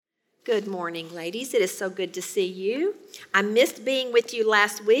Good morning, ladies. It is so good to see you. I missed being with you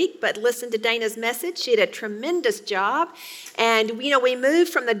last week, but listen to Dana's message. She did a tremendous job. And, we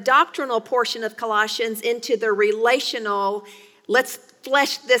moved from the doctrinal portion of Colossians into the relational, let's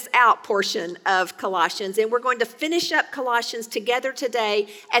flesh this out portion of Colossians. And we're going to finish up Colossians together today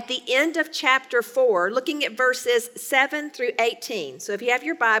at the end of chapter 4, looking at verses 7 through 18. So if you have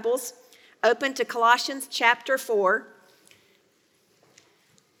your Bibles, open to Colossians chapter 4.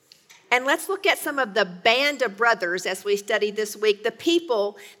 And let's look at some of the band of brothers as we study this week, the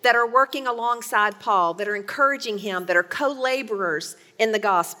people that are working alongside Paul, that are encouraging him, that are co-laborers in the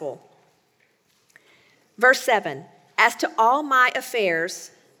gospel. Verse 7, as to all my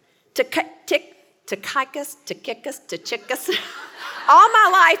affairs, Tychicus, all my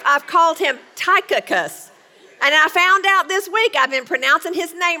life I've called him Tychicus. And I found out this week I've been pronouncing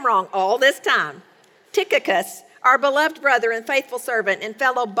his name wrong all this time. Tychicus, our beloved brother and faithful servant and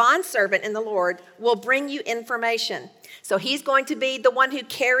fellow bondservant in the Lord, will bring you information. So he's going to be the one who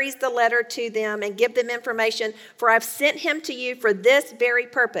carries the letter to them and give them information. For I've sent him to you for this very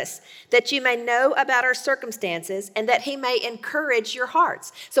purpose, that you may know about our circumstances and that he may encourage your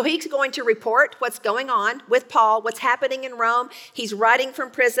hearts. So he's going to report what's going on with Paul, what's happening in Rome. He's writing from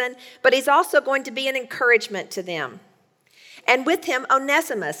prison, but he's also going to be an encouragement to them. And with him,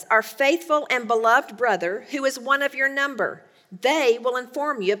 Onesimus, our faithful and beloved brother, who is one of your number. They will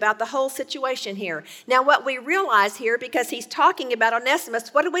inform you about the whole situation here. Now, what we realize here, because he's talking about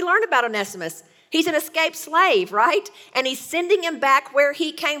Onesimus, what did we learn about Onesimus? He's an escaped slave, right? And he's sending him back where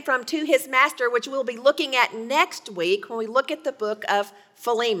he came from to his master, which we'll be looking at next week when we look at the book of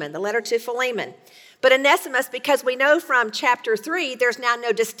Philemon, the letter to Philemon. But Onesimus, because we know from chapter 3, there's now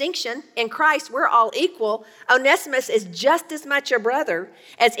no distinction. In Christ, we're all equal. Onesimus is just as much a brother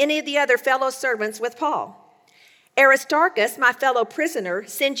as any of the other fellow servants with Paul. Aristarchus, my fellow prisoner,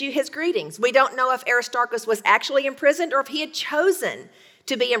 sends you his greetings. We don't know if Aristarchus was actually imprisoned or if he had chosen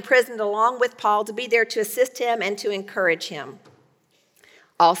to be imprisoned along with Paul to be there to assist him and to encourage him.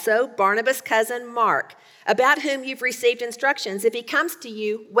 Also, Barnabas' cousin Mark, about whom you've received instructions. If he comes to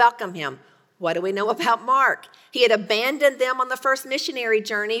you, welcome him. What do we know about Mark? He had abandoned them on the first missionary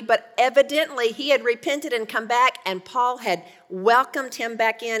journey, but evidently he had repented and come back, and Paul had welcomed him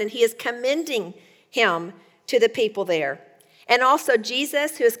back in, and he is commending him to the people there. And also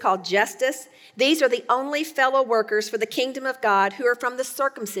Jesus, who is called Justus. These are the only fellow workers for the kingdom of God who are from the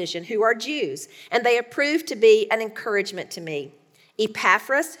circumcision, who are Jews, and they have proved to be an encouragement to me.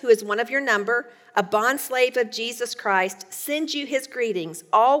 Epaphras, who is one of your number, a bondslave of Jesus Christ, sends you his greetings,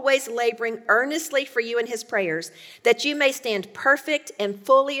 always laboring earnestly for you in his prayers, that you may stand perfect and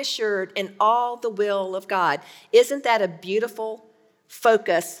fully assured in all the will of God. Isn't that a beautiful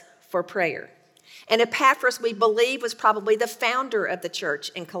focus for prayer? And Epaphras, we believe, was probably the founder of the church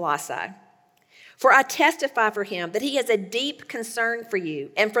in Colossae. For I testify for him that he has a deep concern for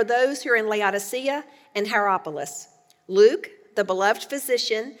you and for those who are in Laodicea and Hierapolis. Luke, the beloved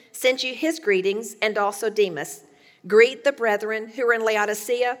physician, sends you his greetings, and also Demas. Greet the brethren who are in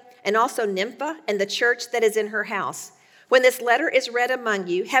Laodicea, and also Nympha and the church that is in her house. When this letter is read among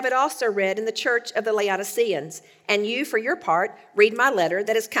you, have it also read in the church of the Laodiceans. And you, for your part, read my letter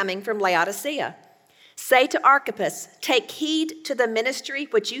that is coming from Laodicea. Say to Archippus, take heed to the ministry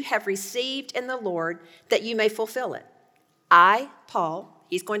which you have received in the Lord, that you may fulfill it. I, Paul,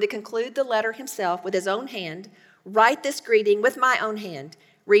 he's going to conclude the letter himself with his own hand, write this greeting with my own hand.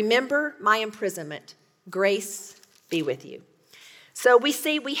 Remember my imprisonment. Grace be with you. So we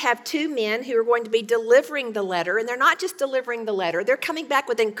see we have two men who are going to be delivering the letter, and they're not just delivering the letter. They're coming back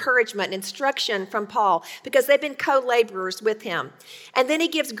with encouragement and instruction from Paul because they've been co-laborers with him. And then he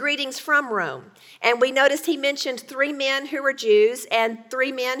gives greetings from Rome. And we noticed he mentioned 3 men who were Jews and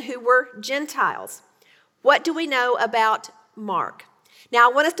 3 men who were Gentiles. What do we know about Mark? Now,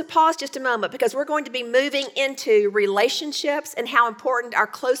 I want us to pause just a moment because we're going to be moving into relationships and how important our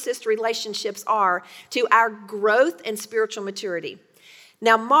closest relationships are to our growth and spiritual maturity.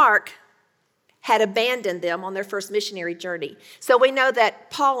 Now, Mark had abandoned them on their first missionary journey. So we know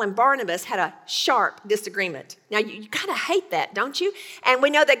that Paul and Barnabas had a sharp disagreement. Now, you kind of hate that, don't you? And we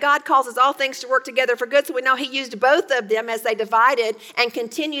know that God causes all things to work together for good, so we know he used both of them as they divided and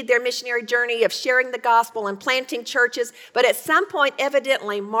continued their missionary journey of sharing the gospel and planting churches. But at some point,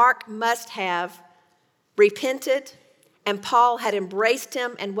 evidently, Mark must have repented, and Paul had embraced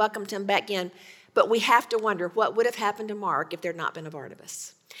him and welcomed him back in. But we have to wonder what would have happened to Mark if there had not been a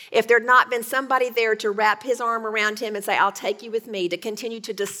Barnabas. If there had not been somebody there to wrap his arm around him and say, I'll take you with me, to continue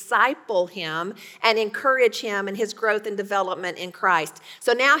to disciple him and encourage him in his growth and development in Christ.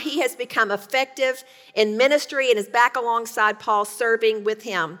 So now he has become effective in ministry and is back alongside Paul serving with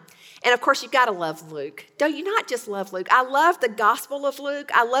him. And of course, you've got to love Luke. Don't you not just love Luke? I love the Gospel of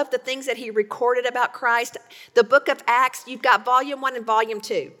Luke. I love the things that he recorded about Christ. The book of Acts, you've got volume 1 and volume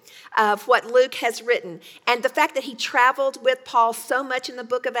 2 of what Luke has written. And the fact that he traveled with Paul so much in the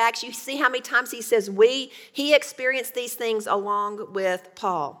book of Acts, you see how many times he says he experienced these things along with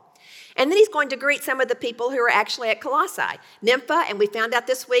Paul. And then he's going to greet some of the people who are actually at Colossae. Nympha, and we found out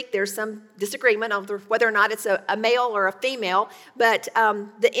this week there's some disagreement over whether or not it's a male or a female, but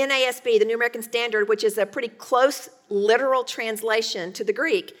the NASB, the New American Standard, which is a pretty close literal translation to the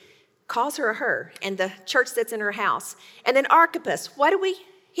Greek, calls her a her, and the church that's in her house. And then Archippus,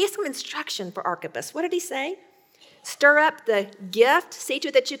 he has some instruction for Archippus. What did he say? Stir up the gift, see to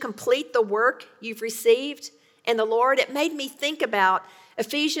it that you complete the work you've received in the Lord. It made me think about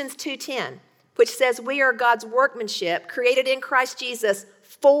Ephesians 2:10, which says we are God's workmanship, created in Christ Jesus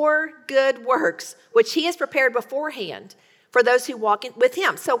for good works, which he has prepared beforehand for those who walk with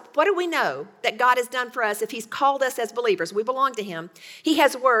him. So what do we know that God has done for us if he's called us as believers? We belong to him. He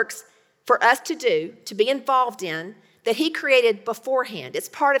has works for us to do, to be involved in, that he created beforehand. It's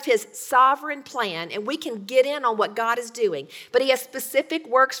part of his sovereign plan, and we can get in on what God is doing. But he has specific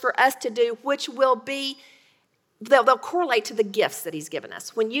works for us to do, which will be They'll correlate to the gifts that he's given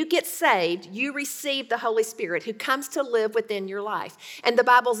us. When you get saved, you receive the Holy Spirit who comes to live within your life. And the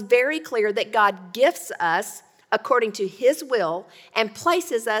Bible's very clear that God gifts us according to his will and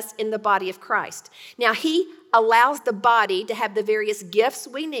places us in the body of Christ. Now, he allows the body to have the various gifts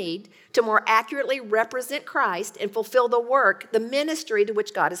we need to more accurately represent Christ and fulfill the work, the ministry to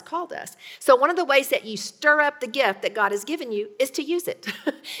which God has called us. So one of the ways that you stir up the gift that God has given you is to use it,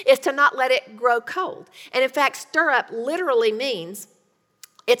 is to not let it grow cold. And in fact, stir up literally means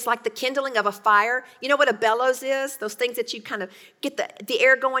it's like the kindling of a fire. You know what a bellows is? Those things that you kind of get the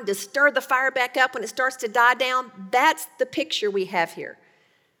air going to stir the fire back up when it starts to die down. That's the picture we have here.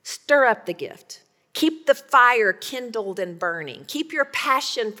 Stir up the gift. Keep the fire kindled and burning. Keep your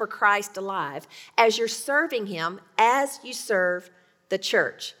passion for Christ alive as you're serving him, as you serve the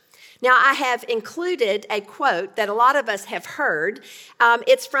church. Now, I have included a quote that a lot of us have heard.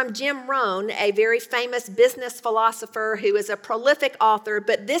 It's from Jim Rohn, a very famous business philosopher who is a prolific author,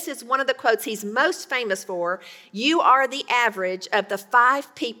 but this is one of the quotes he's most famous for. You are the average of the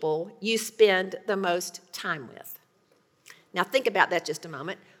 5 people you spend the most time with. Now, think about that just a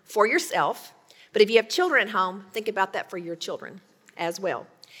moment for yourself. But if you have children at home, think about that for your children as well.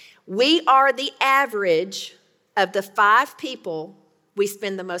 We are the average of the 5 people we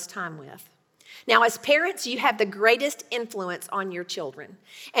spend the most time with. Now, as parents, you have the greatest influence on your children.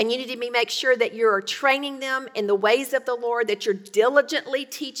 And you need to make sure that you're training them in the ways of the Lord, that you're diligently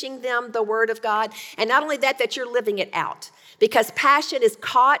teaching them the Word of God. And not only that, that you're living it out. Because passion is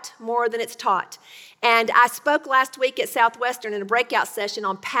caught more than it's taught. And I spoke last week at Southwestern in a breakout session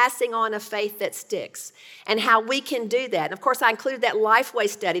on passing on a faith that sticks and how we can do that. And of course, I included that Lifeway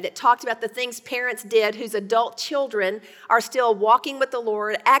study that talked about the things parents did whose adult children are still walking with the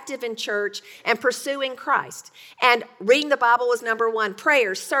Lord, active in church, and pursuing Christ. And reading the Bible was number 1,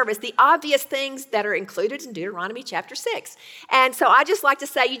 prayer, service, the obvious things that are included in Deuteronomy chapter 6. And so I just like to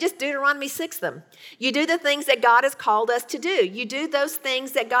say, you just Deuteronomy 6 them. You do the things that God has called us to do. You do those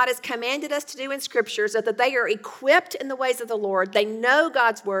things that God has commanded us to do in Scripture, so that they are equipped in the ways of the Lord. They know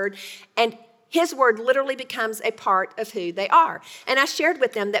God's word, and his word literally becomes a part of who they are. And I shared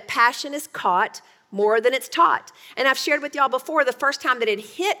with them that passion is caught more than it's taught. And I've shared with y'all before, the first time that it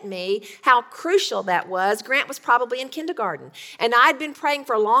hit me, how crucial that was. Grant was probably in kindergarten. And I'd been praying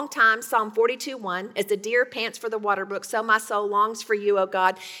for a long time, Psalm 42:1, as the deer pants for the water brook, so my soul longs for you, O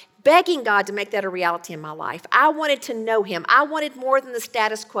God. Begging God to make that a reality in my life. I wanted to know him. I wanted more than the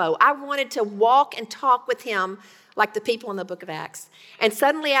status quo. I wanted to walk and talk with him like the people in the book of Acts. And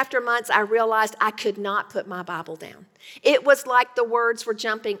suddenly after months, I realized I could not put my Bible down. It was like the words were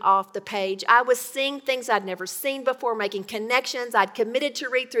jumping off the page. I was seeing things I'd never seen before, making connections. I'd committed to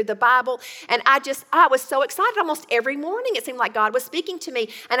read through the Bible. And I was so excited. Almost every morning, it seemed like God was speaking to me.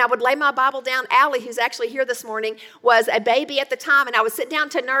 And I would lay my Bible down. Allie, who's actually here this morning, was a baby at the time. And I would sit down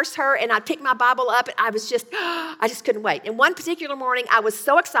to nurse her, and I'd pick my Bible up. And I just couldn't wait. And one particular morning, I was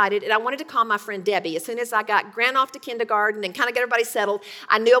so excited, and I wanted to call my friend Debbie. As soon as I got Grant off to kindergarten and kind of get everybody settled,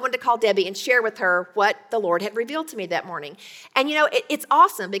 I knew I wanted to call Debbie and share with her what the Lord had revealed to me that morning. And you know, it's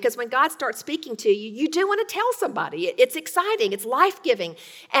awesome because when God starts speaking to you, you do want to tell somebody. It's exciting. It's life-giving.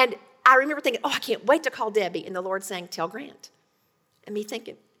 And I remember thinking, I can't wait to call Debbie. And the Lord saying, tell Grant. And me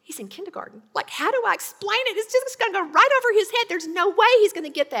thinking, he's in kindergarten. Like, how do I explain it? It's just going to go right over his head. There's no way he's going to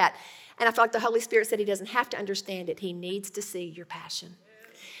get that. And I felt like the Holy Spirit said he doesn't have to understand it. He needs to see your passion.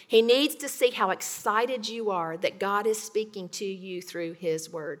 He needs to see how excited you are that God is speaking to you through his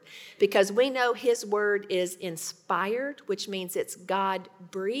word. Because we know his word is inspired, which means it's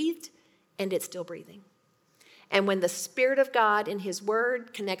God-breathed, and it's still breathing. And when the Spirit of God in his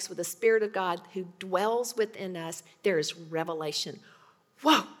word connects with the Spirit of God who dwells within us, there is revelation.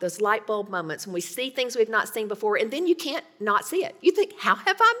 Whoa, those light bulb moments when we see things we've not seen before, and then you can't not see it. You think, how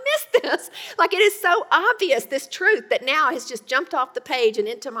have I missed this? Like, it is so obvious, this truth that now has just jumped off the page and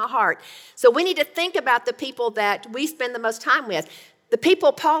into my heart. So we need to think about the people that we spend the most time with. The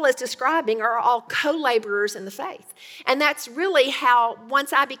people Paul is describing are all co-laborers in the faith. And that's really how,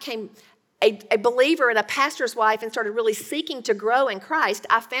 once I became a believer and a pastor's wife and started really seeking to grow in Christ,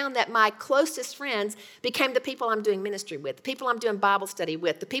 I found that my closest friends became the people I'm doing ministry with, the people I'm doing Bible study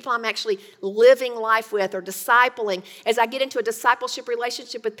with, the people I'm actually living life with or discipling. As I get into a discipleship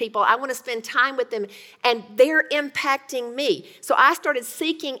relationship with people, I want to spend time with them, and they're impacting me. So I started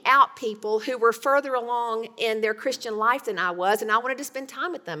seeking out people who were further along in their Christian life than I was, and I wanted to spend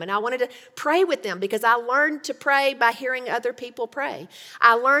time with them, and I wanted to pray with them because I learned to pray by hearing other people pray.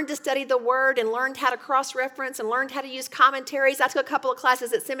 I learned to study the Word and learned how to cross-reference and learned how to use commentaries. I took a couple of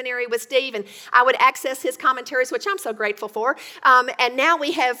classes at seminary with Steve, and I would access his commentaries, which I'm so grateful for. And now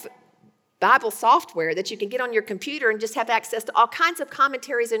we have Bible software that you can get on your computer and just have access to all kinds of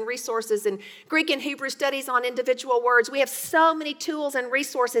commentaries and resources and Greek and Hebrew studies on individual words. We have so many tools and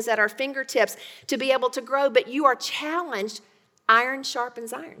resources at our fingertips to be able to grow, but you are challenged. Iron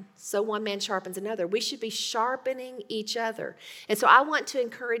sharpens iron, so one man sharpens another. We should be sharpening each other. And so I want to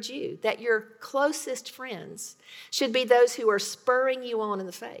encourage you that your closest friends should be those who are spurring you on in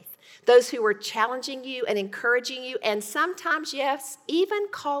the faith, those who are challenging you and encouraging you, and sometimes, yes, even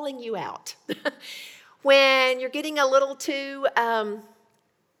calling you out. When you're getting a little too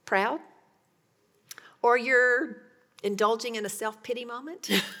proud, or you're indulging in a self-pity moment,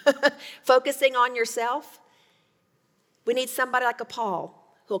 focusing on yourself. We need somebody like a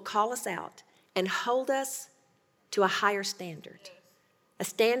Paul who will call us out and hold us to a higher standard, a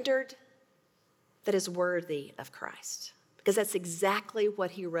standard that is worthy of Christ. Because that's exactly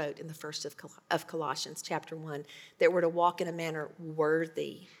what he wrote in the first of Colossians chapter 1, that we're to walk in a manner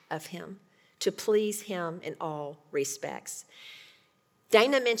worthy of him, to please him in all respects.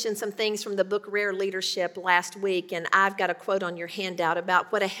 Dana mentioned some things from the book Rare Leadership last week, and I've got a quote on your handout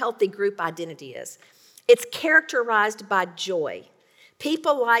about what a healthy group identity is. It's characterized by joy.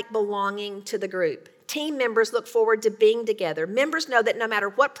 People like belonging to the group. Team members look forward to being together. Members know that no matter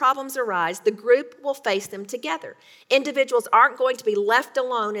what problems arise, the group will face them together. Individuals aren't going to be left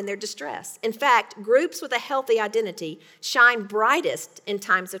alone in their distress. In fact, groups with a healthy identity shine brightest in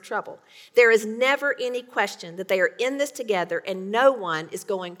times of trouble. There is never any question that they are in this together and no one is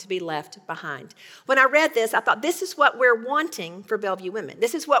going to be left behind. When I read this, I thought this is what we're wanting for Bellevue Women.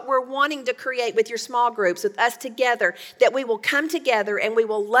 This is what we're wanting to create with your small groups, with us together, that we will come together and we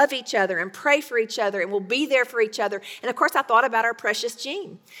will love each other and pray for each other and we'll be there for each other. And of course, I thought about our precious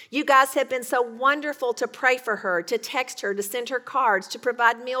Jean. You guys have been so wonderful to pray for her, to text her, to send her cards, to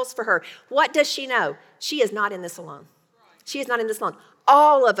provide meals for her. What does she know? She is not in this alone. She is not in this alone.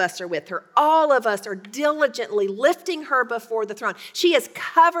 All of us are with her. All of us are diligently lifting her before the throne. She is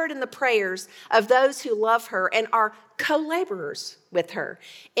covered in the prayers of those who love her and are co-laborers with her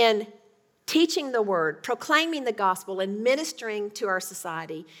in teaching the word, proclaiming the gospel, and ministering to our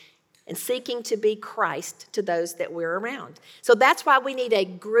society, and seeking to be Christ to those that we're around. So that's why we need a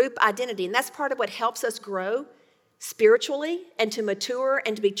group identity, and that's part of what helps us grow spiritually and to mature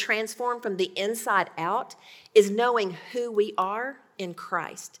and to be transformed from the inside out, is knowing who we are in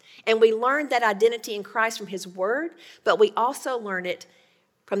Christ. And we learn that identity in Christ from his word, but we also learn it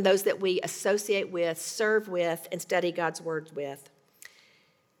from those that we associate with, serve with, and study God's word with.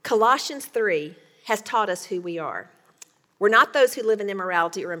 Colossians 3 has taught us who we are. We're not those who live in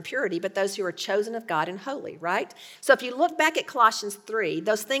immorality or impurity, but those who are chosen of God and holy, right? So if you look back at Colossians 3,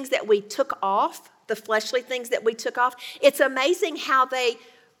 those things that we took off, the fleshly things that we took off, it's amazing how they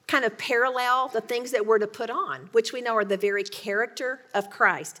kind of parallel the things that we're to put on, which we know are the very character of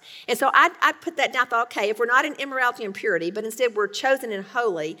Christ. And so I put that down, thought, okay, if we're not in immorality and impurity, but instead we're chosen and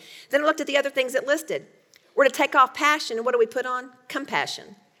holy, then I looked at the other things it listed. We're to take off passion, and what do we put on?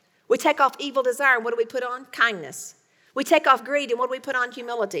 Compassion. We take off evil desire, and what do we put on? Kindness. We take off greed, and what do we put on?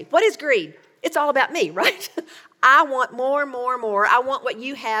 Humility. What is greed? It's all about me, right? I want more. I want what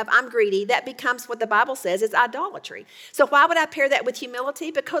you have. I'm greedy. That becomes what the Bible says is idolatry. So why would I pair that with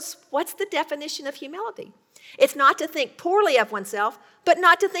humility? Because what's the definition of humility? It's not to think poorly of oneself, but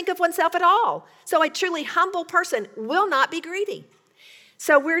not to think of oneself at all. So a truly humble person will not be greedy.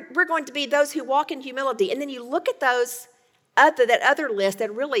 So we're going to be those who walk in humility. And then you look at those that other list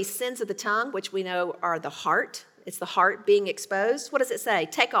that really sins of the tongue, which we know are the heart. It's the heart being exposed. What does it say?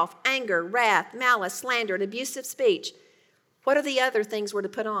 Take off anger, wrath, malice, slander, and abusive speech. What are the other things we're to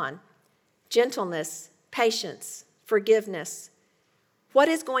put on? Gentleness, patience, forgiveness. What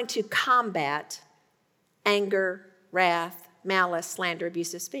is going to combat anger, wrath, malice, slander,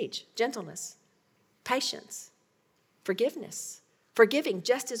 abusive speech? Gentleness, patience, forgiveness, forgiving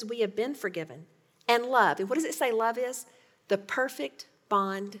just as we have been forgiven, and love. And what does it say love is? The perfect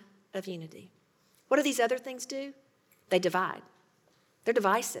bond of unity. What do these other things do? They divide. They're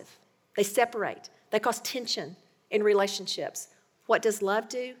divisive. They separate. They cause tension in relationships. What does love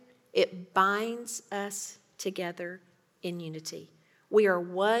do? It binds us together in unity. We are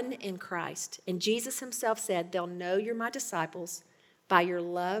one in Christ. And Jesus himself said, they'll know you're my disciples by your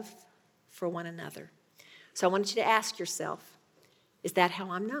love for one another. So I want you to ask yourself, is that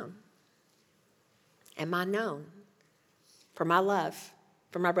how I'm known? Am I known for my love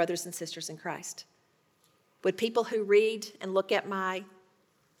for my brothers and sisters in Christ? Would people who read and look at my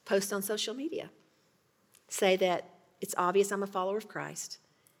post on social media say that it's obvious I'm a follower of Christ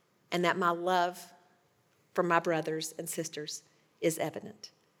and that my love for my brothers and sisters is evident?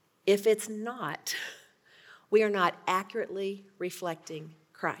 If it's not, we are not accurately reflecting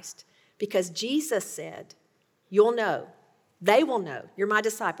Christ, because Jesus said, you'll know, they will know, you're my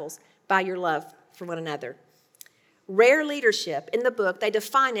disciples by your love for one another. Rare leadership, in the book, they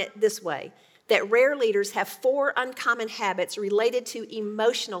define it this way, that rare leaders have 4 uncommon habits related to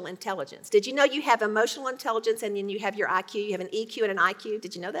emotional intelligence. Did you know you have emotional intelligence and then you have your IQ? You have an EQ and an IQ.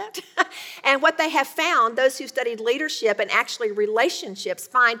 Did you know that? And what they have found, those who studied leadership and actually relationships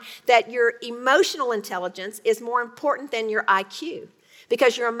find that your emotional intelligence is more important than your IQ,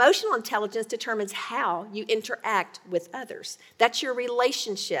 because your emotional intelligence determines how you interact with others. That's your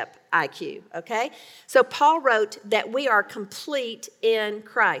relationship IQ, okay? So Paul wrote that we are complete in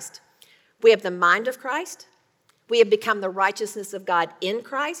Christ. We have the mind of Christ. We have become the righteousness of God in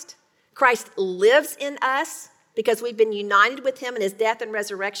Christ. Christ lives in us because we've been united with him in his death and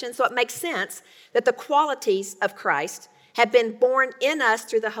resurrection. So it makes sense that the qualities of Christ have been born in us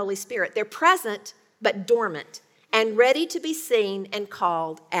through the Holy Spirit. They're present but dormant and ready to be seen and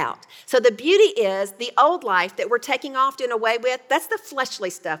called out. So the beauty is the old life that we're taking off doing away with, that's the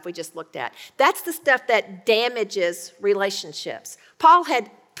fleshly stuff we just looked at. That's the stuff that damages relationships. Paul had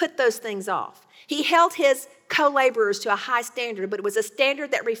put those things off. He held his co-laborers to a high standard, but it was a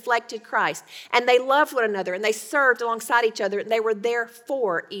standard that reflected Christ. And they loved one another, and they served alongside each other, and they were there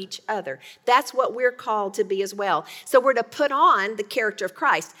for each other. That's what we're called to be as well. So we're to put on the character of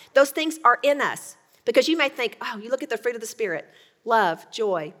Christ. Those things are in us. Because you may think, oh, you look at the fruit of the Spirit, love,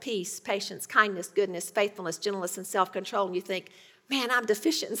 joy, peace, patience, kindness, goodness, faithfulness, gentleness, and self-control, and you think, man, I'm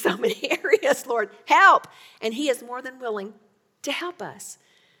deficient in so many areas, Lord, help. And he is more than willing to help us.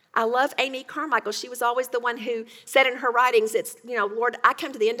 I love Amy Carmichael. She was always the one who said in her writings, it's, Lord, I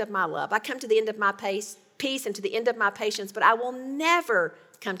come to the end of my love. I come to the end of my peace and to the end of my patience, but I will never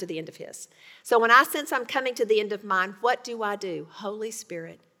come to the end of his. So when I sense I'm coming to the end of mine, what do? Holy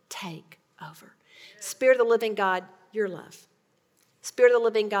Spirit, take over. Spirit of the living God, your love. Spirit of the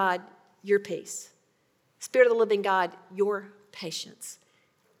living God, your peace. Spirit of the living God, your patience.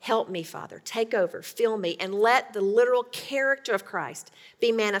 Help me, Father. Take over, fill me, and let the literal character of Christ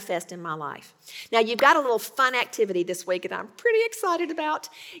be manifest in my life. Now, you've got a little fun activity this week that I'm pretty excited about.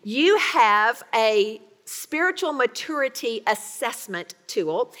 You have a spiritual maturity assessment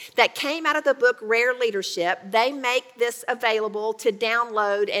tool that came out of the book Rare Leadership. They make this available to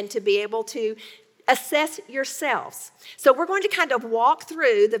download and to be able to assess yourselves. So we're going to kind of walk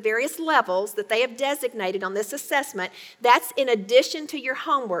through the various levels that they have designated on this assessment. That's in addition to your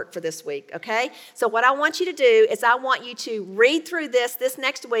homework for this week, okay? So what I want you to do is I want you to read through this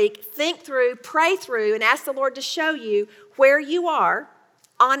next week, think through, pray through, and ask the Lord to show you where you are,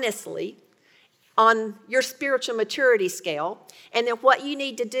 honestly, on your spiritual maturity scale, and then what you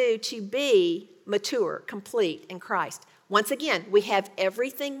need to do to be mature, complete in Christ. Once again, we have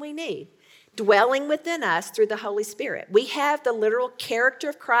everything we need dwelling within us through the Holy Spirit. We have the literal character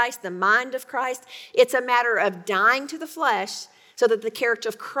of Christ, the mind of Christ. It's a matter of dying to the flesh so that the character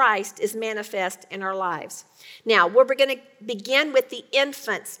of Christ is manifest in our lives. Now, we're going to begin with the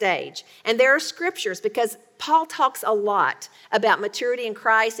infant stage. And there are scriptures because Paul talks a lot about maturity in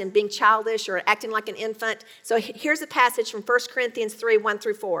Christ and being childish or acting like an infant. So here's a passage from 1 Corinthians 3, 1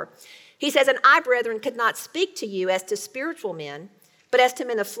 through 4. He says, "And I, brethren, could not speak to you as to spiritual men, but as to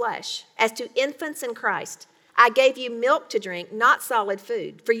men of flesh, as to infants in Christ. I gave you milk to drink, not solid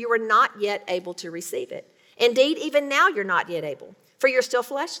food, for you were not yet able to receive it. Indeed, even now you're not yet able, for you're still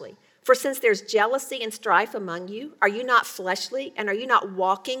fleshly. For since there's jealousy and strife among you, are you not fleshly, and are you not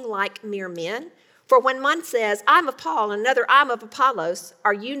walking like mere men? For when one says, I'm of Paul, and another, I'm of Apollos,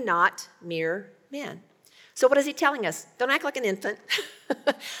 are you not mere men? So what is he telling us? Don't act like an infant.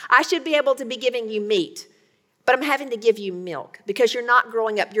 I should be able to be giving you meat, but I'm having to give you milk because you're not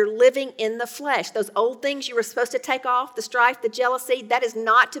growing up. You're living in the flesh. Those old things you were supposed to take off, the strife, the jealousy, that is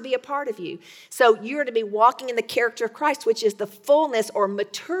not to be a part of you. So you're to be walking in the character of Christ, which is the fullness or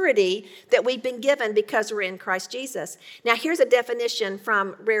maturity that we've been given because we're in Christ Jesus. Now, here's a definition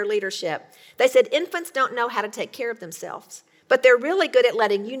from Rare Leadership. They said, infants don't know how to take care of themselves, but they're really good at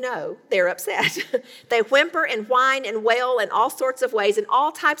letting you know they're upset. They whimper and whine and wail in all sorts of ways in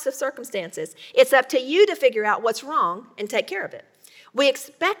all types of circumstances. It's up to you to figure out what's wrong and take care of it. We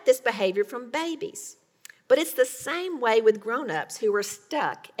expect this behavior from babies, but it's the same way with grown-ups who are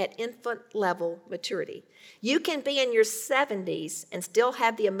stuck at infant-level maturity. You can be in your 70s and still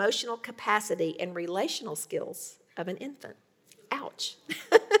have the emotional capacity and relational skills of an infant. Ouch.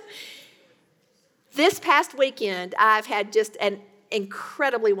 This past weekend, I've had just an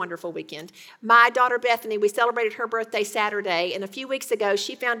incredibly wonderful weekend. My daughter Bethany, we celebrated her birthday Saturday, and a few weeks ago,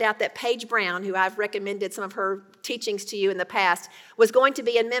 she found out that Paige Brown, who I've recommended some of her teachings to you in the past, was going to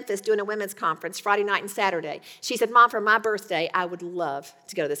be in Memphis doing a women's conference Friday night and Saturday. She said, Mom, for my birthday, I would love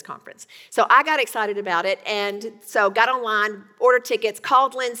to go to this conference. So I got excited about it, and so got online, ordered tickets,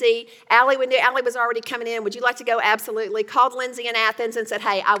 called Lindsay. Allie was already coming in. Would you like to go? Absolutely. Called Lindsay in Athens and said,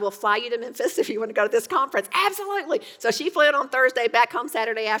 hey, I will fly you to Memphis if you want to go to this conference. Absolutely. So she flew in on Thursday, back home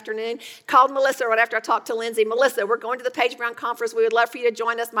Saturday afternoon. Called Melissa right after I talked to Lindsay. Melissa, we're going to the Paige Brown conference. We would love for you to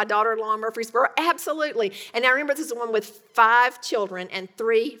join us. My daughter-in-law in Murfreesboro. Absolutely. And I remember this is a woman with 5 children and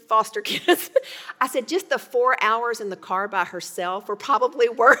 3 foster kids. I said, just the 4 hours in the car by herself were probably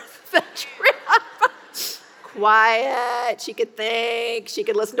worth the trip. Quiet, she could think, she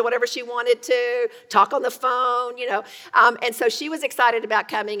could listen to whatever she wanted to, talk on the phone, and so she was excited about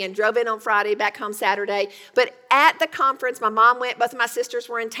coming and drove in on Friday, back home Saturday. But at the conference, my mom went, both of my sisters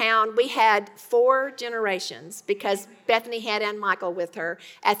were in town. We had 4 generations because Bethany had Ann Michael with her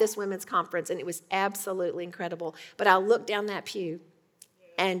at this women's conference, and it was absolutely incredible. But I looked down that pew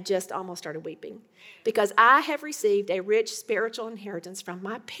and just almost started weeping because I have received a rich spiritual inheritance from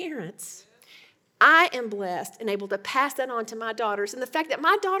my parents. I am blessed and able to pass that on to my daughters. And the fact that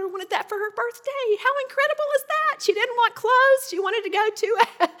my daughter wanted that for her birthday, how incredible is that? She didn't want clothes. She wanted to go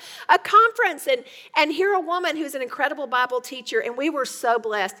to a conference and hear a woman who's an incredible Bible teacher. And we were so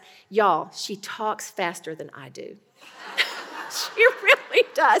blessed. Y'all, she talks faster than I do. She really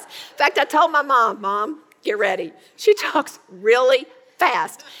does. In fact, I told my mom, get ready. She talks really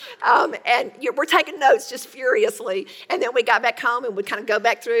fast. And we're taking notes just furiously. And then we got back home and would kind of go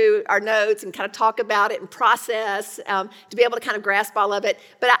back through our notes and kind of talk about it and process to be able to kind of grasp all of it.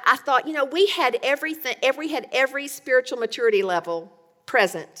 But I thought, we had every spiritual maturity level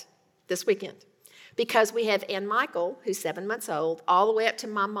present this weekend. Because we have Ann Michael, who's 7 months old, all the way up to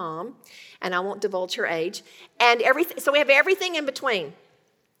my mom, and I won't divulge her age, and everything. So we have everything in between.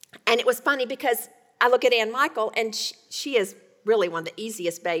 And it was funny because I look at Ann Michael, and she is really one of the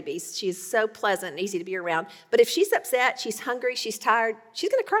easiest babies. She's so pleasant and easy to be around. But if she's upset, she's hungry, she's tired,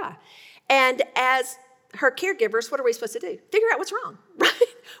 she's going to cry. And as her caregivers, what are we supposed to do? Figure out what's wrong, right?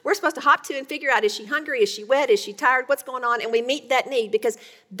 We're supposed to hop to and figure out, is she hungry? Is she wet? Is she tired? What's going on? And we meet that need because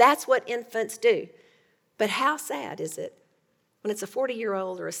that's what infants do. But how sad is it when it's a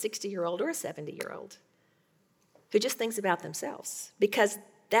 40-year-old or a 60-year-old or a 70-year-old who just thinks about themselves? Because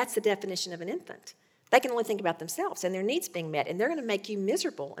that's the definition of an infant. They can only think about themselves and their needs being met, and they're going to make you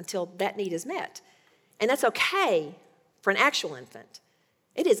miserable until that need is met. And that's okay for an actual infant.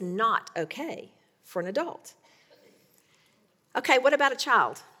 It is not okay for an adult. Okay, what about a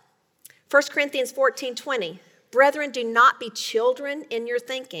child? 1 Corinthians 14:20, brethren, do not be children in your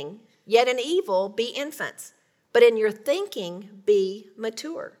thinking, yet in evil be infants, but in your thinking be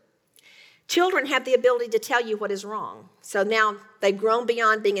mature. Children have the ability to tell you what is wrong. So now they've grown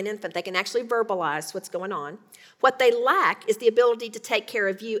beyond being an infant. They can actually verbalize what's going on. What they lack is the ability to take care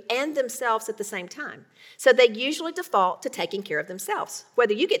of you and themselves at the same time. So they usually default to taking care of themselves,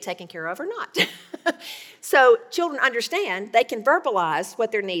 whether you get taken care of or not. So children understand they can verbalize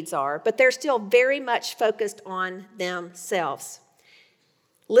what their needs are, but they're still very much focused on themselves.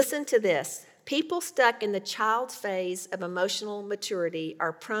 Listen to this. People stuck in the child phase of emotional maturity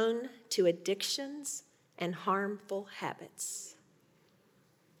are prone to addictions and harmful habits.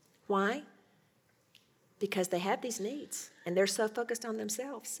 Why? Because they have these needs and they're so focused on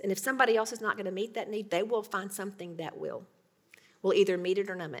themselves. And if somebody else is not going to meet that need, they will find something that will either meet it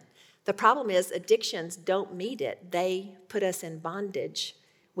or not meet it. The problem is addictions don't meet it. They put us in bondage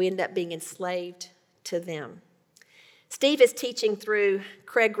we end up being enslaved to them. Steve is teaching through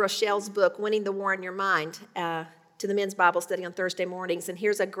Craig Groeschel's book, Winning the War in Your Mind, to the men's Bible study on Thursday mornings. And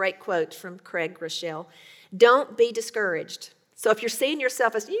here's a great quote from Craig Groeschel. Don't be discouraged. So if you're seeing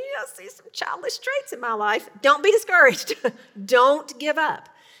yourself as, I see some childish traits in my life, don't be discouraged. Don't give up.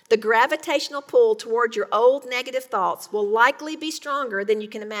 The gravitational pull toward your old negative thoughts will likely be stronger than you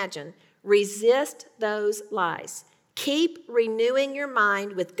can imagine. Resist those lies. Keep renewing your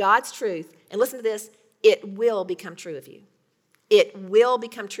mind with God's truth. And listen to this, it will become true of you. It will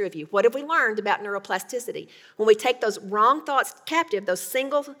become true of you. What have we learned about neuroplasticity? When we take those wrong thoughts captive, those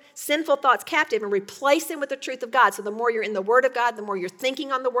sinful thoughts captive, and replace them with the truth of God. So the more you're in the Word of God, the more you're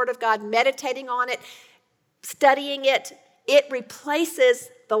thinking on the Word of God, meditating on it, studying it, it replaces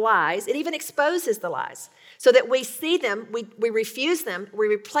the lies. It even exposes the lies. So that we see them, we refuse them, we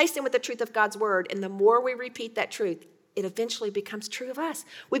replace them with the truth of God's Word. And the more we repeat that truth, it eventually becomes true of us.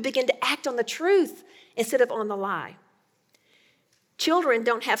 We begin to act on the truth instead of on the lie. Children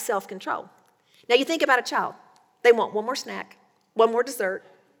don't have self-control. Now you think about a child. They want one more snack, one more dessert,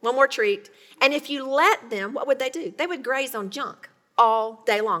 one more treat. And if you let them, what would they do? They would graze on junk all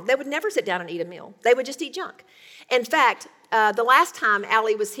day long. They would never sit down and eat a meal. They would just eat junk. In fact, the last time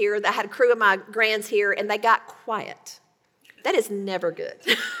Allie was here, I had a crew of my grands here, and they got quiet. That is never good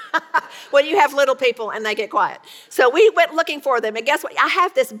when you have little people and they get quiet. So we went looking for them. And guess what? I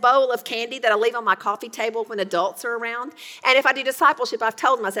have this bowl of candy that I leave on my coffee table when adults are around. And if I do discipleship, I've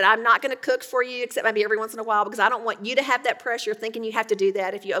told them, I said, I'm not going to cook for you except maybe every once in a while because I don't want you to have that pressure thinking you have to do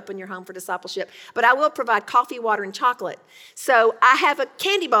that if you open your home for discipleship. But I will provide coffee, water, and chocolate. So I have a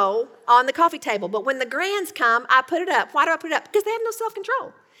candy bowl on the coffee table. But when the grands come, I put it up. Why do I put it up? Because they have no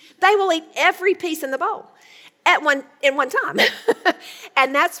self-control. They will eat every piece in the bowl. In one time.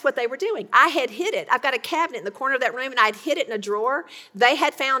 And that's what they were doing. I had hid it. I've got a cabinet in the corner of that room, and I'd hid it in a drawer. They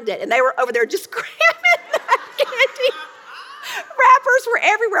had found it, and they were over there just grabbing that candy. Wrappers were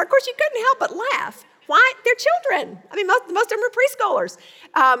everywhere. Of course, you couldn't help but laugh. Why? They're children. I mean, most of them are preschoolers.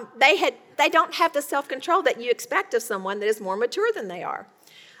 They don't have the self-control that you expect of someone that is more mature than they are.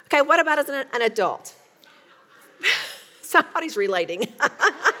 Okay, what about as an adult? Somebody's relating.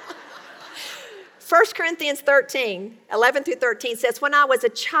 1 Corinthians 13, 11 through 13 says, when I was a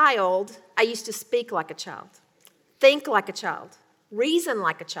child, I used to speak like a child, think like a child, reason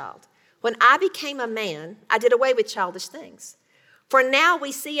like a child. When I became a man, I did away with childish things. For now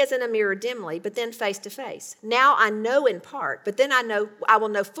we see as in a mirror dimly, but then face to face. Now I know in part, but then I will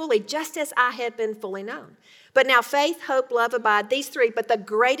know fully, just as I had been fully known. But now faith, hope, love abide, these three, but the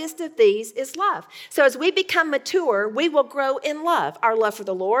greatest of these is love. So as we become mature, we will grow in love, our love for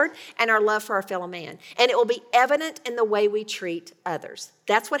the Lord and our love for our fellow man. And it will be evident in the way we treat others.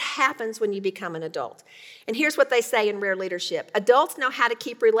 That's what happens when you become an adult. And here's what they say in Rare Leadership. Adults know how to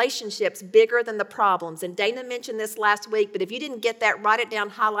keep relationships bigger than the problems. And Dana mentioned this last week, but if you didn't get that, write it down,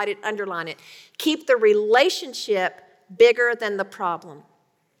 highlight it, underline it. Keep the relationship bigger than the problem.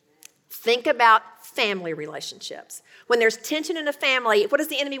 Think about family relationships. When there's tension in a family, what does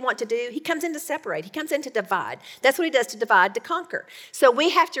the enemy want to do? He comes in to separate. He comes in to divide. That's what he does, to divide, to conquer. So we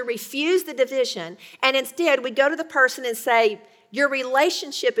have to refuse the division, and instead we go to the person and say, your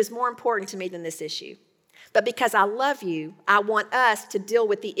relationship is more important to me than this issue. But because I love you, I want us to deal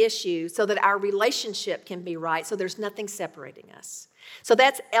with the issue so that our relationship can be right, so there's nothing separating us. So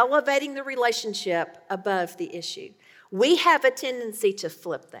that's elevating the relationship above the issue. We have a tendency to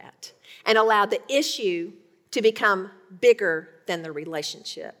flip that and allow the issue to become bigger than the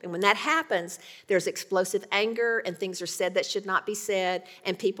relationship. And when that happens, there's explosive anger and things are said that should not be said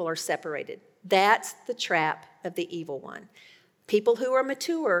and people are separated. That's the trap of the evil one. People who are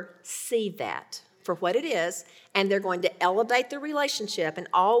mature see that for what it is, and they're going to elevate the relationship and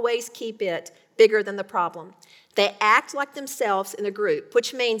always keep it bigger than the problem. They act like themselves in a group,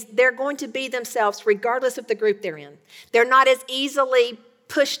 which means they're going to be themselves regardless of the group they're in. They're not as easily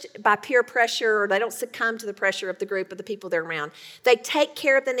pushed by peer pressure, or they don't succumb to the pressure of the group of the people they're around. They take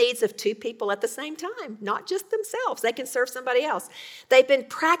care of the needs of two people at the same time, not just themselves. They can serve somebody else. They've been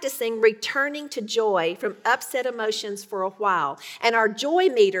practicing returning to joy from upset emotions for a while. And our joy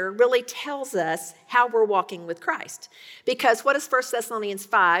meter really tells us how we're walking with Christ. Because what does 1 Thessalonians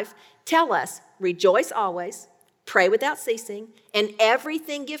 5 tell us? Rejoice always. Pray without ceasing, and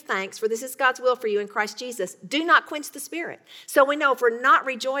everything give thanks, for this is God's will for you in Christ Jesus. Do not quench the Spirit. So we know if we're not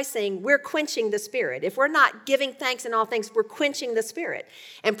rejoicing, we're quenching the Spirit. If we're not giving thanks in all things, we're quenching the Spirit.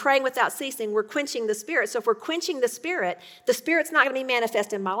 And praying without ceasing, we're quenching the Spirit. So if we're quenching the Spirit's not going to be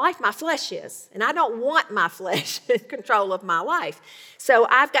manifest in my life. My flesh is. And I don't want my flesh in control of my life. So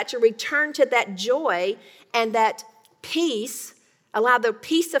I've got to return to that joy and that peace Allow the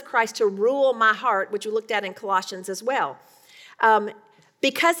peace of Christ to rule my heart, which we looked at in Colossians as well.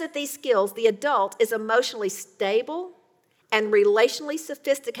 Because of these skills, the adult is emotionally stable and relationally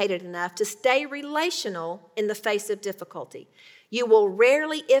sophisticated enough to stay relational in the face of difficulty. You will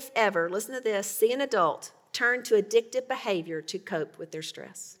rarely, if ever, listen to this, see an adult turn to addictive behavior to cope with their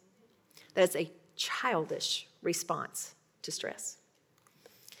stress. That is a childish response to stress.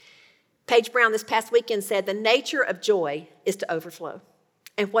 Paige Brown this past weekend said, the nature of joy is to overflow.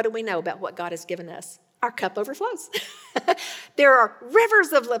 And what do we know about what God has given us? Our cup overflows. There are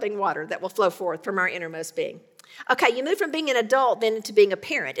rivers of living water that will flow forth from our innermost being. Okay, you move from being an adult then into being a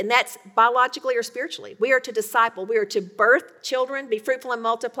parent, and that's biologically or spiritually. We are to disciple. We are to birth children, be fruitful and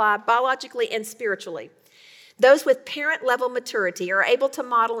multiply, biologically and spiritually. Those with parent-level maturity are able to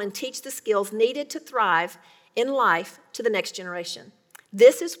model and teach the skills needed to thrive in life to the next generation.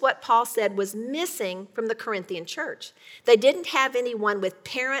 This is what Paul said was missing from the Corinthian church. They didn't have anyone with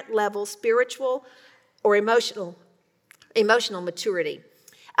parent-level spiritual or emotional maturity.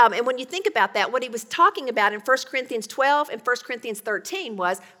 And when you think about that, what he was talking about in 1 Corinthians 12 and 1 Corinthians 13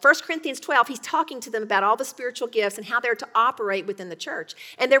 was, 1 Corinthians 12, he's talking to them about all the spiritual gifts and how they're to operate within the church.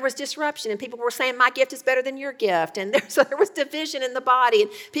 And there was disruption, and people were saying, my gift is better than your gift. And so there was division in the body,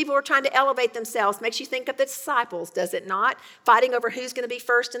 and people were trying to elevate themselves. Makes you think of the disciples, does it not? Fighting over who's going to be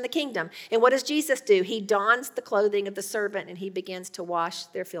first in the kingdom. And what does Jesus do? He dons the clothing of the servant, and he begins to wash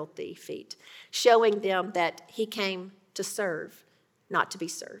their filthy feet, showing them that he came to serve, not to be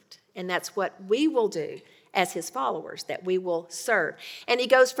served. And that's what we will do as his followers, that we will serve. And he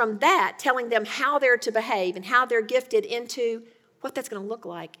goes from that, telling them how they're to behave and how they're gifted, into what that's going to look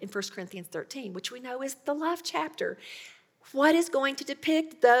like in 1 Corinthians 13, which we know is the love chapter. What is going to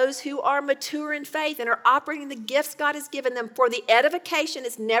depict those who are mature in faith and are operating the gifts God has given them for the edification?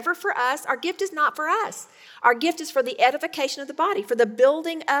 Is never for us. Our gift is not for us. Our gift is for the edification of the body, for the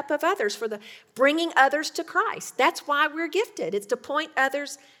building up of others, for the bringing others to Christ. That's why we're gifted. It's to point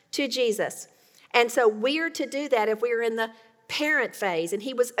others to Jesus. And so we are to do that if we are in the parent phase. And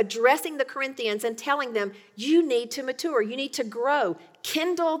he was addressing the Corinthians and telling them, you need to mature. You need to grow.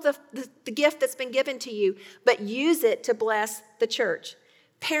 Kindle the gift that's been given to you, but use it to bless the church.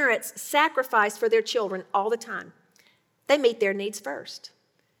 Parents sacrifice for their children all the time. They meet their needs first.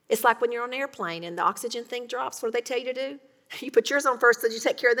 It's like when you're on an airplane and the oxygen thing drops. What do they tell you to do? You put yours on first so that you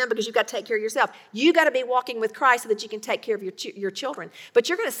take care of them, because you've got to take care of yourself. You got to be walking with Christ so that you can take care of your children. But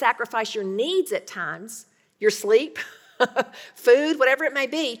you're going to sacrifice your needs at times, your sleep, food, whatever it may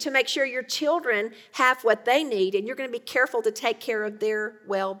be, to make sure your children have what they need, and you're going to be careful to take care of their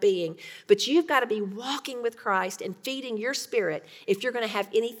well-being. But you've got to be walking with Christ and feeding your spirit if you're going to have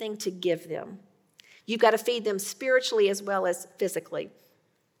anything to give them. You've got to feed them spiritually as well as physically.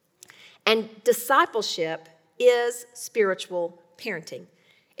 And discipleship is spiritual parenting.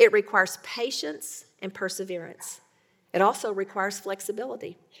 It requires patience and perseverance. It also requires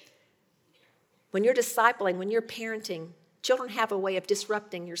flexibility. When you're discipling, when you're parenting, children have a way of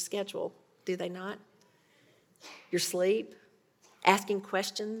disrupting your schedule, do they not? Your sleep, asking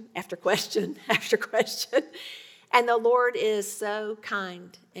question after question after question. And the Lord is so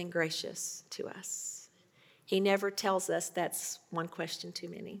kind and gracious to us. He never tells us that's one question too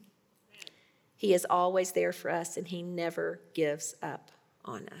many. He is always there for us, and he never gives up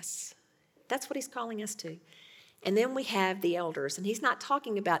on us. That's what he's calling us to. And then we have the elders, and he's not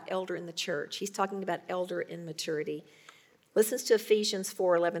talking about elder in the church. He's talking about elder in maturity. Listens to Ephesians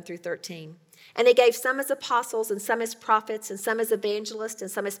 4:11 through 13. And he gave some as apostles, and some as prophets, and some as evangelists, and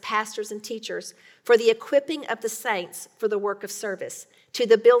some as pastors and teachers, for the equipping of the saints for the work of service, to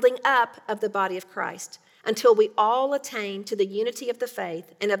the building up of the body of Christ, until we all attain to the unity of the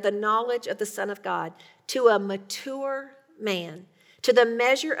faith and of the knowledge of the Son of God, to a mature man, to the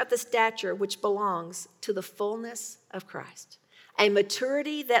measure of the stature which belongs to the fullness of Christ. A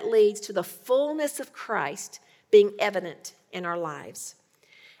maturity that leads to the fullness of Christ being evident in our lives.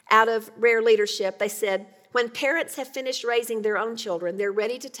 Out of Rare Leadership, they said, when parents have finished raising their own children, they're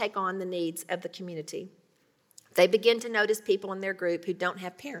ready to take on the needs of the community. They begin to notice people in their group who don't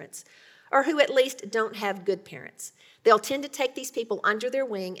have parents, or who at least don't have good parents. They'll tend to take these people under their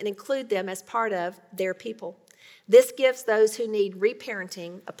wing and include them as part of their people. This gives those who need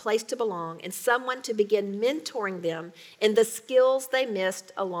reparenting a place to belong and someone to begin mentoring them in the skills they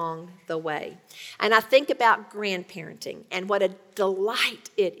missed along the way. And I think about grandparenting and what a delight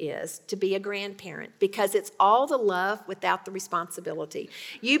it is to be a grandparent, because it's all the love without the responsibility.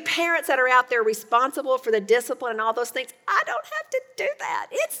 You parents that are out there responsible for the discipline and all those things, I don't have to do that.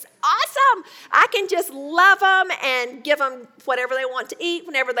 It's awesome. I can just love them and give them whatever they want to eat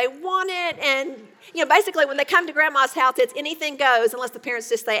whenever they want it. And, basically when they come to grandma's house, it's anything goes unless the parents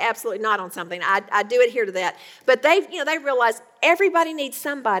just say absolutely not on something. I do adhere to that. But they realize everybody needs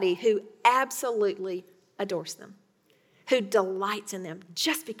somebody who absolutely adores them, who delights in them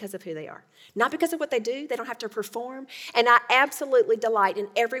just because of who they are. Not because of what they do. They don't have to perform. And I absolutely delight in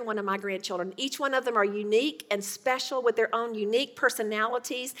every one of my grandchildren. Each one of them are unique and special with their own unique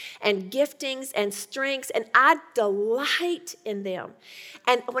personalities and giftings and strengths. And I delight in them.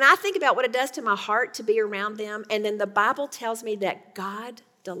 And when I think about what it does to my heart to be around them, and then the Bible tells me that God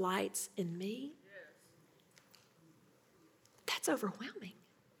delights in me, that's overwhelming.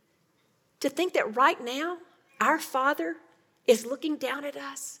 To think that right now, our Father is looking down at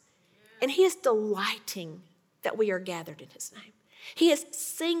us, and He is delighting that we are gathered in His name. He is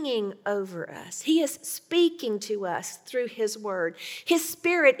singing over us. He is speaking to us through His word. His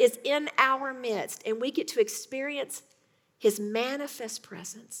Spirit is in our midst, and we get to experience His manifest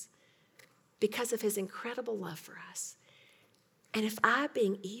presence because of His incredible love for us. And if I,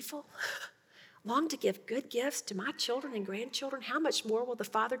 being evil, long to give good gifts to my children and grandchildren, how much more will the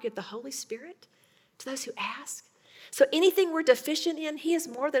Father give the Holy Spirit to those who ask? So anything we're deficient in, He is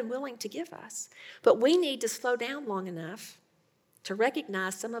more than willing to give us. But we need to slow down long enough to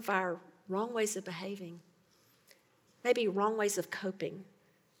recognize some of our wrong ways of behaving, maybe wrong ways of coping,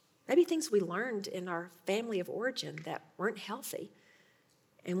 maybe things we learned in our family of origin that weren't healthy.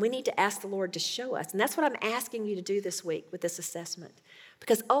 And we need to ask the Lord to show us. And that's what I'm asking you to do this week with this assessment.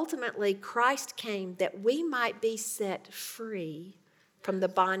 Because ultimately, Christ came that we might be set free from the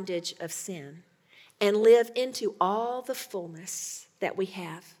bondage of sin and live into all the fullness that we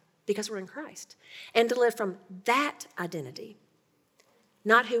have because we're in Christ. And to live from that identity,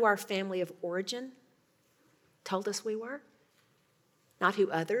 not who our family of origin told us we were, not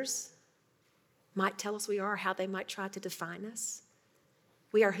who others might tell us we are, how they might try to define us.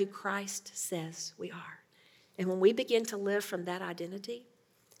 We are who Christ says we are. And when we begin to live from that identity,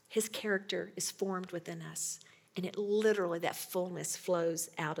 His character is formed within us. And it literally, that fullness flows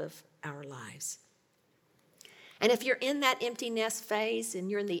out of our lives. And if you're in that empty nest phase and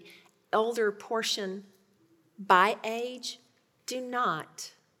you're in the elder portion by age, do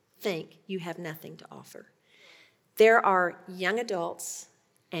not think you have nothing to offer. There are young adults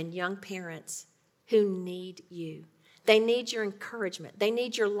and young parents who need you. They need your encouragement. They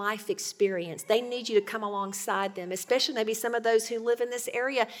need your life experience. They need you to come alongside them, especially maybe some of those who live in this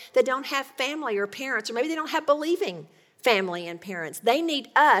area that don't have family or parents, or maybe they don't have believing family and parents. They need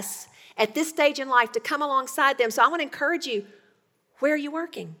us at this stage in life to come alongside them. So I want to encourage you, where are you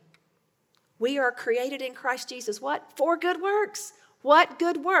working? We are created in Christ Jesus, what? For good works. What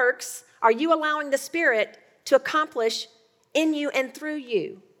good works are you allowing the Spirit to accomplish in you and through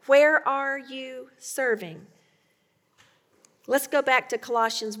you? Where are you serving? Let's go back to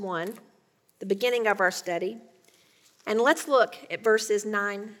Colossians 1, the beginning of our study, and let's look at verses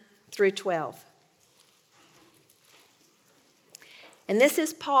 9 through 12. And this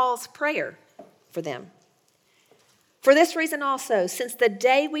is Paul's prayer for them. For this reason also, since the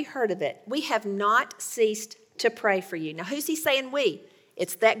day we heard of it, we have not ceased to pray for you. Now, who's he saying we?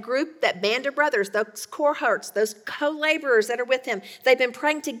 It's that group, that band of brothers, those cohorts, those co-laborers that are with him. They've been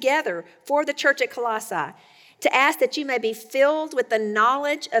praying together for the church at Colossae to ask that you may be filled with the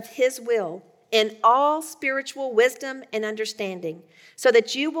knowledge of His will in all spiritual wisdom and understanding, so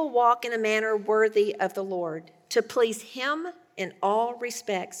that you will walk in a manner worthy of the Lord, to please Him in all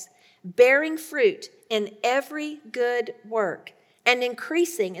respects, bearing fruit in every good work, and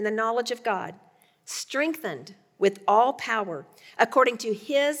increasing in the knowledge of God, strengthened with all power, according to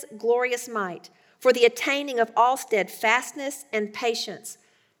His glorious might, for the attaining of all steadfastness and patience,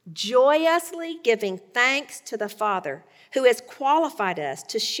 joyously giving thanks to the Father, who has qualified us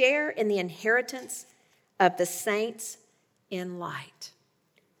to share in the inheritance of the saints in light.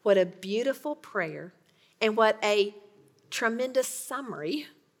 What a beautiful prayer, and what a tremendous summary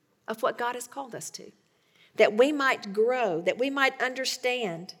of what God has called us to. That we might grow, that we might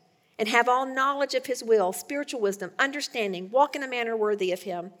understand and have all knowledge of His will, spiritual wisdom, understanding, walk in a manner worthy of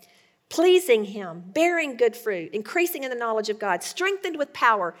Him, pleasing Him, bearing good fruit, increasing in the knowledge of God, strengthened with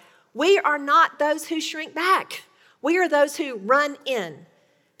power. We are not those who shrink back. We are those who run in,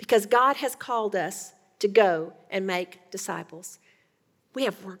 because God has called us to go and make disciples. We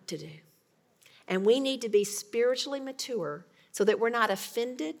have work to do. And we need to be spiritually mature so that we're not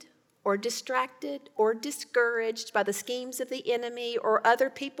offended or distracted or discouraged by the schemes of the enemy or other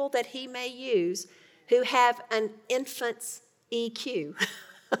people that he may use who have an infant's EQ.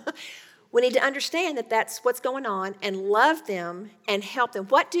 We need to understand that that's what's going on and love them and help them.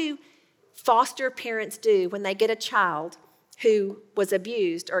 What do foster parents do when they get a child who was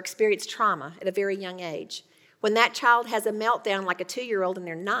abused or experienced trauma at a very young age? When that child has a meltdown like a 2-year-old and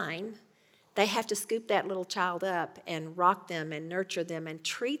they're 9, they have to scoop that little child up and rock them and nurture them and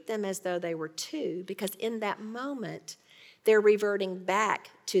treat them as though they were 2, because in that moment, they're reverting back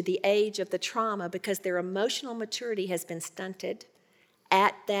to the age of the trauma because their emotional maturity has been stunted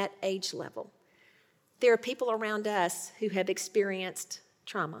at that age level. There are people around us who have experienced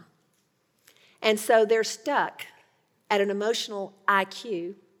trauma. And so they're stuck at an emotional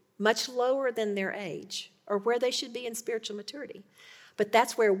IQ much lower than their age or where they should be in spiritual maturity. But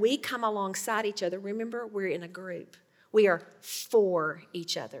that's where we come alongside each other. Remember, we're in a group. We are for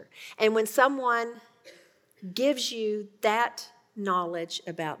each other. And when someone gives you that knowledge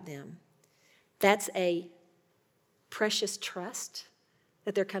about them, that's a precious trust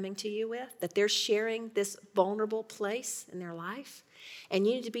that they're coming to you with, that they're sharing this vulnerable place in their life. And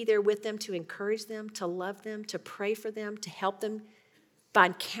you need to be there with them to encourage them, to love them, to pray for them, to help them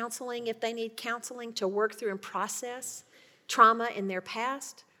find counseling if they need counseling, to work through and process trauma in their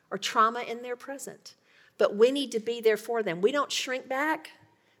past or trauma in their present. But we need to be there for them. We don't shrink back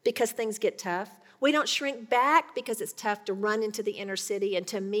because things get tough. We don't shrink back because it's tough to run into the inner city and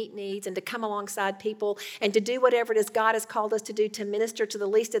to meet needs and to come alongside people and to do whatever it is God has called us to do to minister to the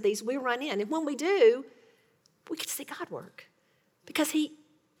least of these. We run in. And when we do, we get to see God work because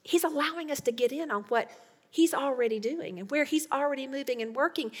He's allowing us to get in on what He's already doing and where He's already moving and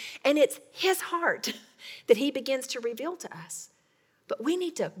working. And it's His heart that He begins to reveal to us. But we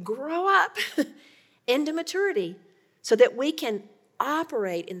need to grow up into maturity so that we can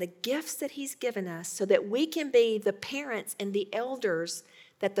operate in the gifts that He's given us, so that we can be the parents and the elders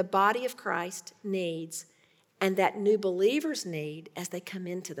that the body of Christ needs and that new believers need as they come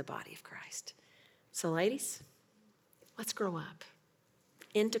into the body of Christ. So ladies, let's grow up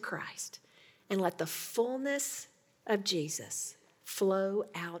into Christ and let the fullness of Jesus flow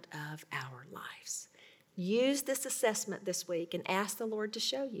out of our lives. Use this assessment this week and ask the Lord to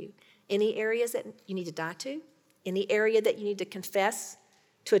show you any areas that you need to die to, any area that you need to confess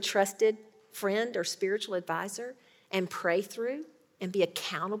to a trusted friend or spiritual advisor and pray through and be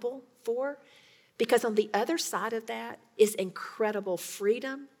accountable for. Because on the other side of that is incredible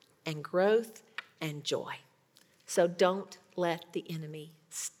freedom and growth and joy. So don't let the enemy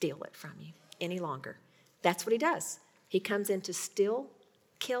steal it from you any longer. That's what he does. He comes in to steal,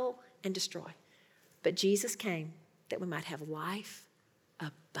 kill, and destroy. But Jesus came that we might have life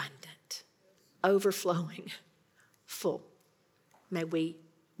abundant, overflowing, full. May we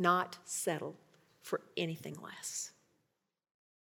not settle for anything less.